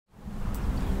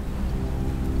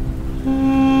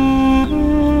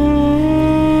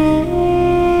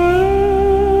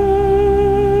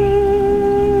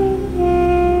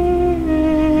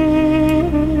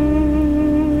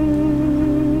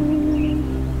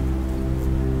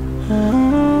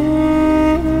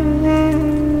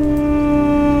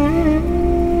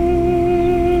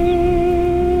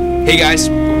Hey guys,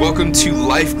 welcome to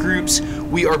Life Groups.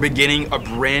 We are beginning a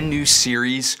brand new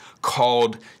series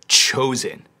called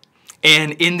Chosen.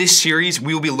 And in this series,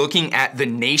 we will be looking at the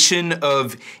nation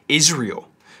of Israel,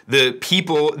 the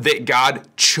people that God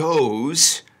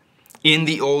chose in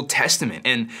the Old Testament,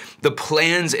 and the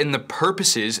plans and the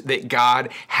purposes that God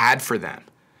had for them.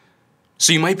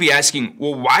 So you might be asking,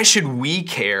 well, why should we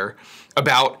care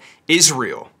about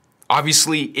Israel?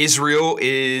 Obviously, Israel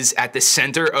is at the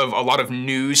center of a lot of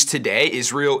news today.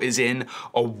 Israel is in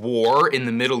a war in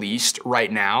the Middle East right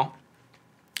now.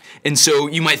 And so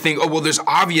you might think, oh, well, there's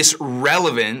obvious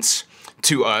relevance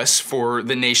to us for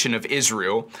the nation of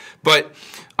Israel. But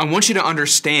I want you to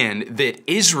understand that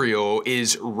Israel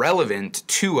is relevant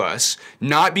to us,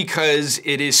 not because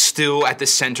it is still at the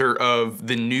center of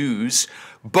the news,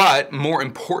 but more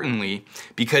importantly,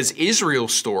 because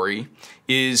Israel's story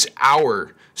is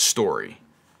our story.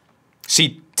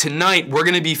 See, tonight we're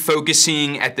going to be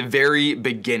focusing at the very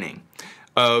beginning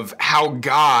of how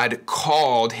God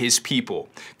called his people.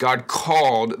 God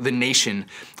called the nation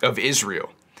of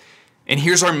Israel. And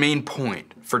here's our main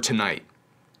point for tonight.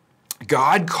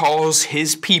 God calls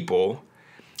his people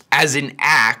as an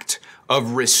act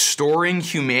of restoring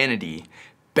humanity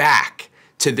back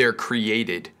to their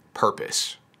created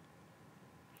purpose.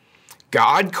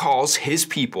 God calls his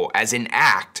people as an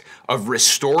act of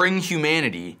restoring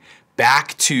humanity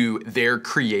back to their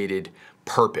created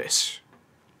purpose.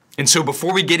 And so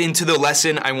before we get into the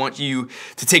lesson, I want you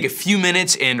to take a few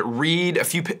minutes and read a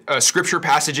few scripture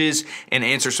passages and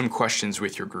answer some questions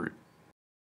with your group.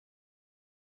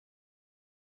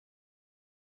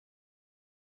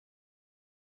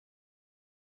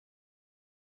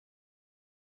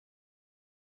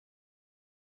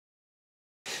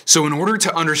 So in order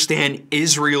to understand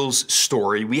Israel's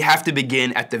story, we have to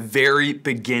begin at the very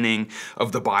beginning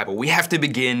of the Bible. We have to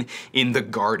begin in the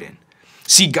garden.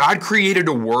 See, God created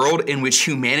a world in which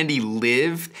humanity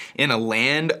lived in a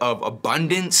land of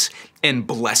abundance and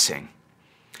blessing.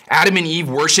 Adam and Eve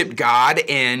worshiped God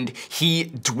and he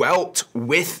dwelt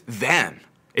with them.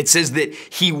 It says that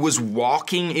he was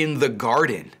walking in the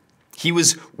garden. He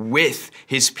was with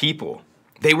his people.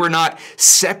 They were not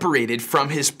separated from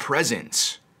his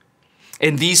presence.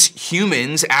 And these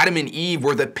humans, Adam and Eve,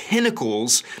 were the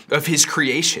pinnacles of his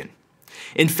creation.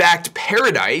 In fact,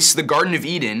 paradise, the Garden of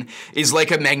Eden, is like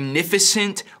a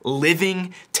magnificent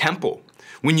living temple.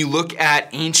 When you look at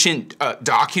ancient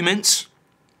documents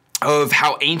of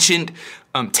how ancient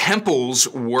temples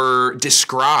were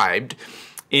described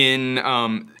in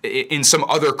some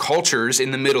other cultures in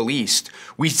the Middle East,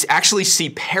 we actually see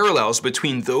parallels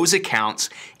between those accounts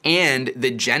and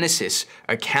the Genesis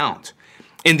account.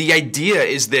 And the idea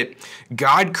is that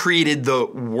God created the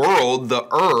world, the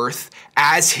earth,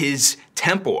 as his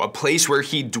temple, a place where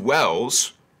he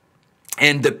dwells.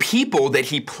 And the people that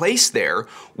he placed there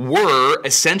were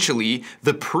essentially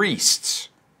the priests.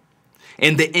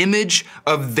 And the image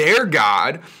of their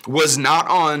God was not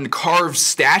on carved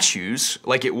statues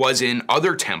like it was in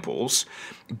other temples,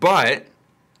 but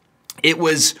it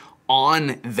was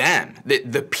on them.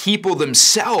 The people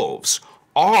themselves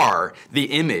are the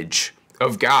image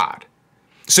of God.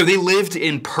 So they lived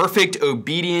in perfect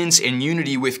obedience and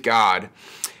unity with God,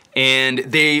 and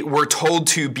they were told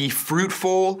to be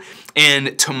fruitful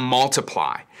and to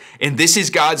multiply. And this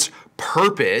is God's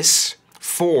purpose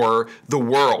for the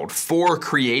world, for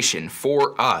creation,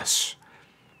 for us.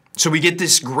 So we get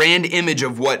this grand image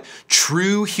of what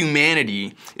true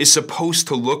humanity is supposed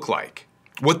to look like,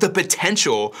 what the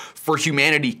potential for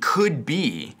humanity could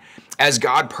be as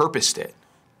God purposed it.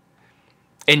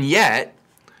 And yet,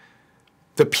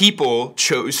 the people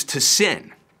chose to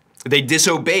sin. They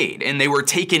disobeyed, and they were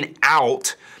taken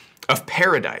out of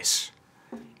paradise.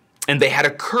 And they had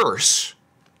a curse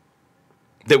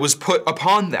that was put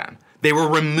upon them. They were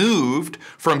removed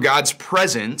from God's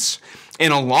presence,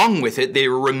 and along with it, they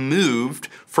were removed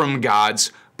from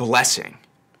God's blessing.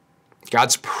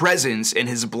 God's presence and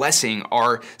his blessing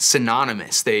are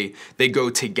synonymous. They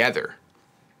go together.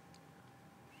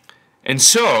 And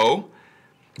so,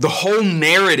 the whole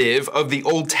narrative of the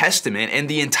Old Testament and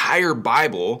the entire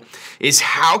Bible is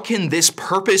how can this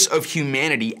purpose of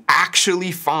humanity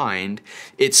actually find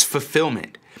its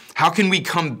fulfillment? How can we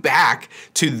come back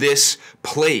to this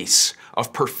place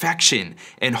of perfection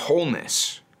and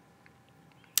wholeness?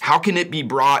 How can it be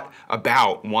brought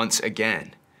about once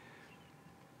again?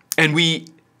 And we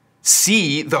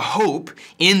see the hope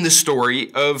in the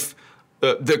story of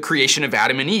the creation of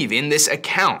Adam and Eve in this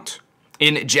account.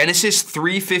 In Genesis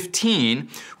 3:15,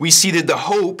 we see that the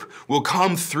hope will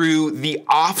come through the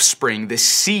offspring, the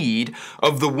seed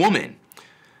of the woman.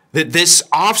 that this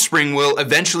offspring will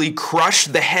eventually crush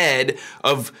the head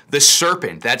of the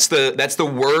serpent. That's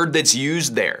the word that's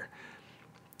used there.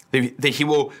 That he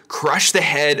will crush the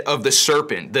head of the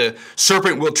serpent. The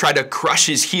serpent will try to crush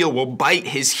his heel, will bite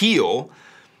his heel,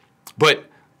 but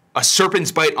a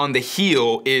serpent's bite on the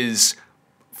heel is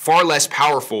far less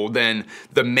powerful than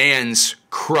the man's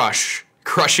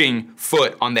crushing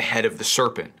foot on the head of the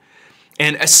serpent.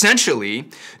 And essentially,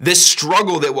 this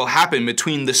struggle that will happen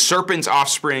between the serpent's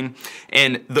offspring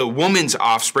and the woman's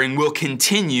offspring will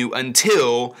continue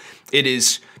until it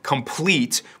is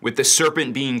complete with the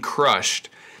serpent being crushed,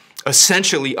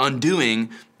 essentially undoing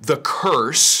the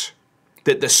curse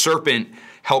that the serpent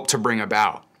helped to bring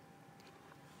about.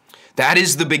 That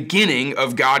is the beginning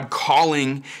of God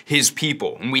calling his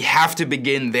people, and we have to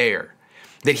begin there.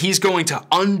 That he's going to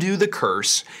undo the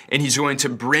curse and he's going to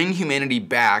bring humanity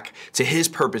back to his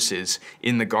purposes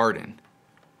in the garden.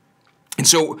 And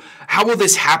so how will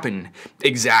this happen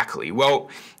exactly? Well,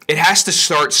 it has to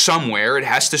start somewhere. It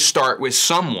has to start with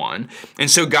someone. And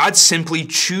so God simply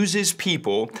chooses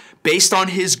people based on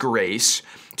his grace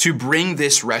to bring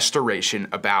this restoration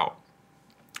about.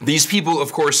 These people,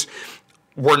 of course,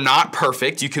 were not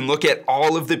perfect. You can look at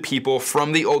all of the people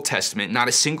from the Old Testament. Not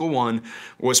a single one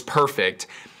was perfect.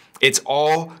 It's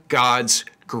all God's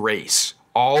grace,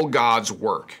 all God's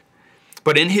work.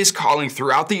 But in his calling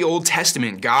throughout the Old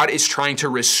Testament, God is trying to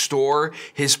restore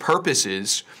his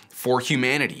purposes for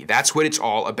humanity. That's what it's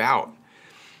all about.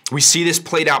 We see this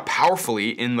played out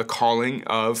powerfully in the calling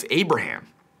of Abraham.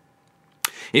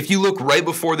 If you look right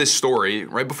before the story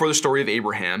of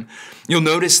Abraham, you'll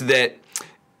notice that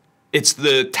it's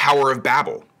the Tower of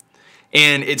Babel.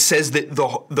 And it says that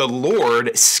the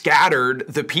Lord scattered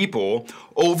the people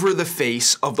over the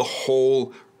face of the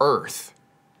whole earth.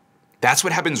 That's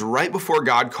what happens right before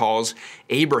God calls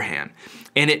Abraham.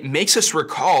 And it makes us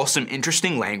recall some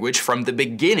interesting language from the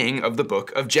beginning of the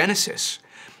book of Genesis.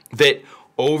 That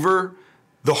over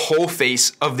the whole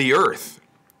face of the earth,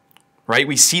 right?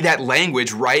 We see that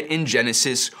language right in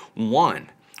Genesis 1.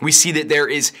 We see that there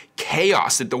is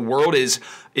chaos, that the world is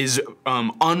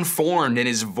unformed and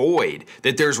is void,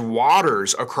 that there's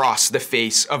waters across the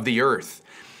face of the earth.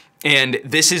 And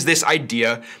this is this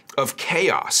idea of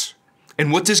chaos.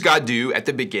 And what does God do at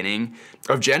the beginning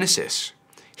of Genesis?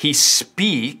 He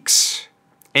speaks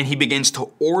and he begins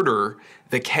to order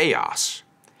the chaos.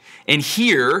 And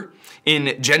here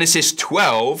in Genesis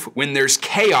 12, when there's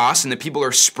chaos and the people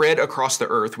are spread across the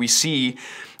earth, we see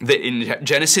that in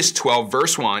Genesis 12,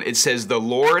 verse 1, it says, the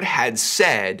Lord had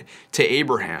said to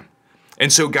Abraham.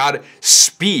 And so God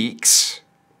speaks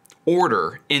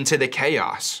order into the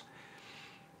chaos.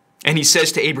 And he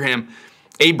says to Abraham,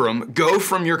 Abram, go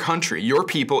from your country, your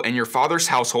people, and your father's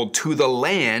household to the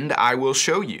land I will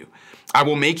show you. I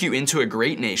will make you into a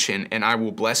great nation, and I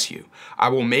will bless you. I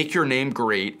will make your name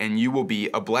great, and you will be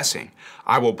a blessing.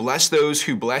 I will bless those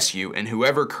who bless you, and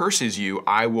whoever curses you,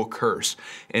 I will curse.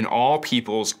 And all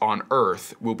peoples on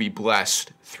earth will be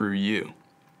blessed through you.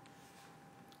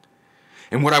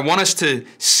 And what I want us to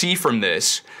see from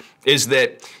this is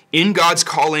that in God's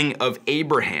calling of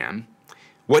Abraham,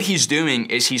 what he's doing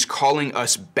is he's calling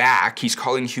us back, he's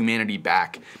calling humanity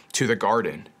back to the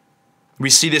garden. We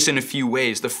see this in a few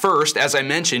ways. The first, as I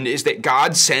mentioned, is that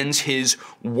God sends his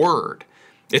word.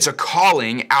 It's a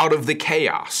calling out of the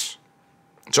chaos,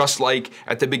 just like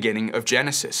at the beginning of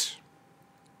Genesis.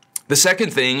 The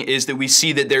second thing is that we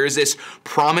see that there is this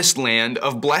promised land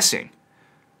of blessing.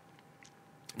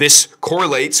 This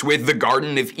correlates with the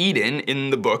Garden of Eden in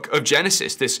the book of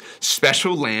Genesis, this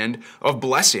special land of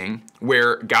blessing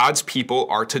where God's people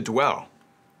are to dwell.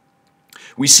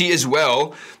 We see as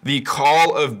well the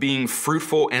call of being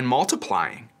fruitful and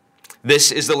multiplying.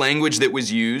 This is the language that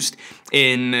was used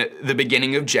in the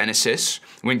beginning of Genesis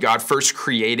when God first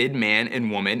created man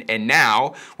and woman. And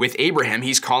now with Abraham,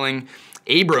 he's calling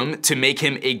Abram to make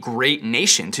him a great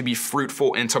nation, to be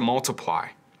fruitful and to multiply.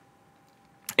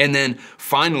 And then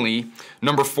finally,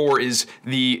 number 4 is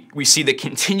we see the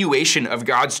continuation of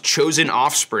God's chosen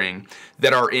offspring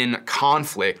that are in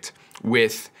conflict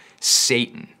with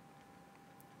Satan.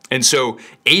 And so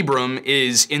Abram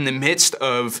is in the midst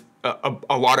of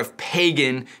a lot of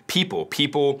pagan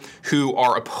people who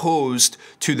are opposed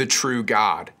to the true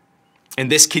God.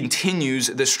 And this continues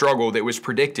the struggle that was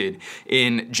predicted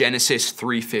in Genesis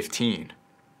 3:15.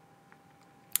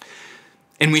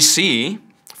 And we see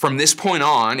from this point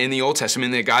on in the Old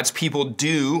Testament that God's people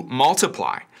do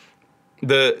multiply.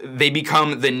 They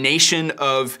become the nation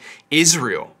of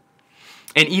Israel.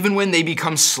 And even when they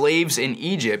become slaves in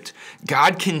Egypt,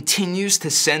 God continues to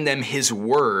send them his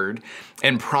word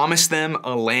and promise them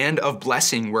a land of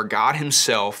blessing where God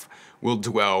himself will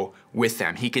dwell with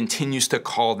them. He continues to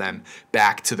call them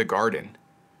back to the garden.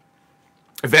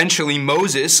 Eventually,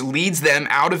 Moses leads them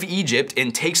out of Egypt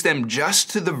and takes them just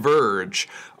to the verge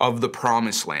of the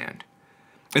promised land.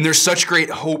 And there's such great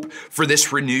hope for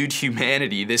this renewed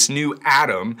humanity, this new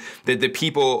Adam that the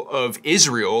people of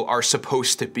Israel are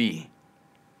supposed to be.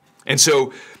 And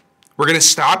so we're going to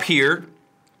stop here,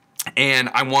 and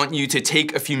I want you to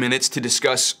take a few minutes to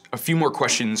discuss a few more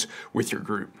questions with your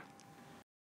group.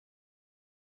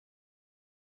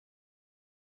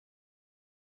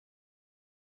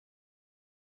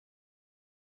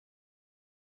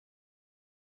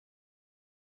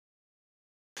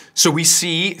 So we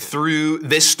see through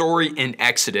this story in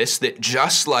Exodus that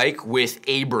just like with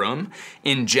Abram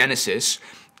in Genesis,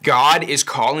 God is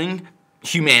calling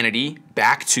humanity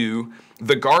back to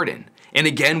the garden. And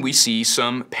again, we see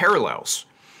some parallels.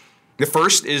 The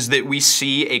first is that we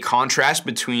see a contrast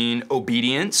between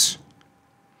obedience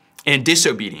and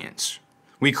disobedience.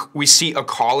 We see a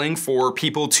calling for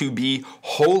people to be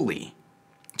holy,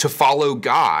 to follow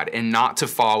God and not to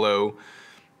follow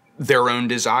their own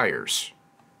desires.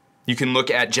 You can look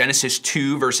at Genesis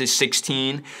 2, verses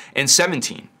 16 and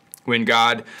 17, when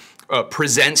God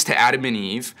presents to Adam and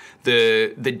Eve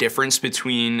the difference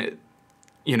between,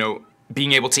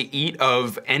 being able to eat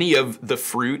of any of the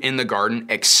fruit in the garden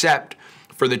except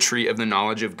for the tree of the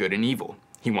knowledge of good and evil.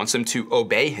 He wants them to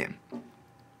obey him.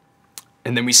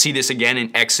 And then we see this again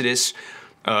in Exodus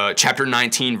chapter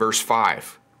 19, verse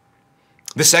 5.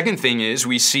 The second thing is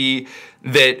we see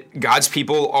that God's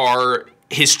people are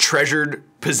his treasured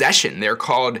possession. They're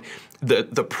called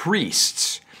the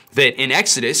priests. That in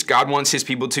Exodus, God wants his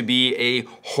people to be a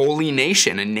holy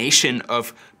nation, a nation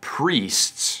of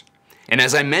priests. And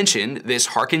as I mentioned, this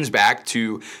harkens back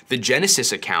to the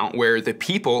Genesis account where the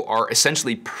people are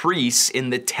essentially priests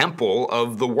in the temple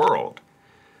of the world.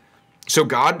 So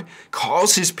God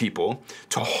calls his people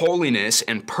to holiness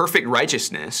and perfect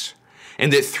righteousness,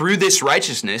 and that through this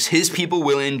righteousness, his people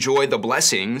will enjoy the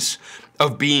blessings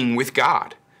of being with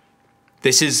God.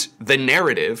 This is the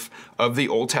narrative of the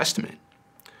Old Testament.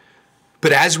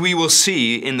 But as we will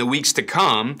see in the weeks to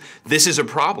come, this is a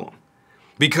problem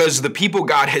because the people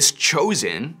God has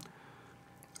chosen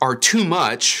are too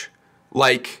much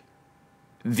like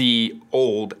the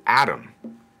old Adam.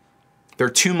 They're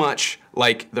too much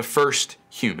like the first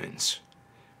humans.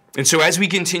 And so as we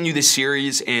continue this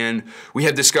series and we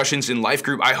have discussions in Life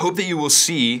Group, I hope that you will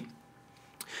see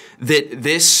that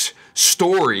this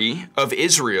story of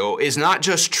Israel is not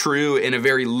just true in a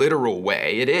very literal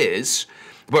way, it is,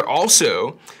 but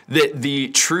also that the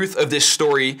truth of this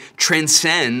story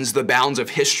transcends the bounds of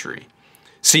history.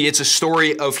 See, it's a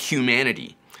story of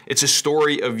humanity. It's a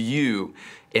story of you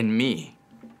and me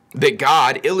that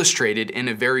God illustrated in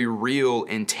a very real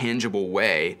and tangible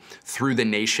way through the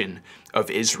nation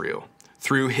of Israel,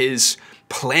 through his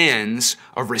plans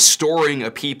of restoring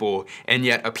a people, and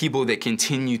yet a people that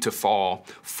continue to fall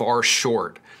far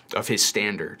short of his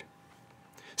standard.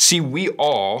 See, we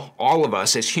all of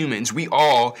us as humans, we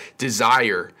all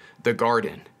desire the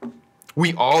garden.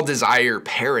 We all desire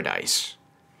paradise.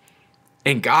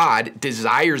 And God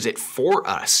desires it for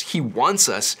us. He wants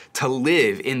us to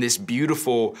live in this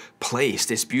beautiful place,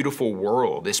 this beautiful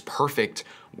world, this perfect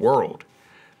world.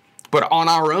 But on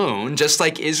our own, just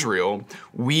like Israel,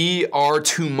 we are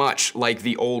too much like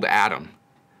the old Adam.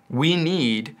 We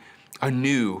need a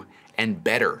new and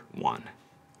better one.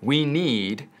 We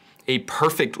need a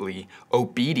perfectly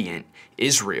obedient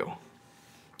Israel.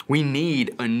 We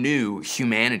need a new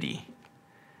humanity.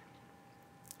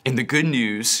 And the good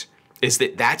news is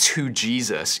that that's who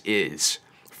Jesus is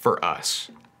for us.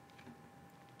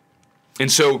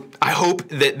 And so I hope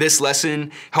that this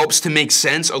lesson helps to make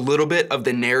sense a little bit of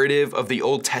the narrative of the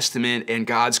Old Testament and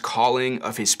God's calling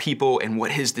of his people and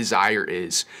what his desire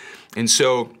is. And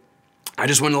so I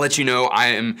just want to let you know I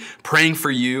am praying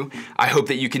for you. I hope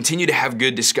that you continue to have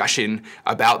good discussion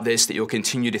about this, that you'll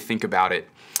continue to think about it.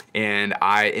 And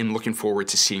I am looking forward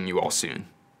to seeing you all soon.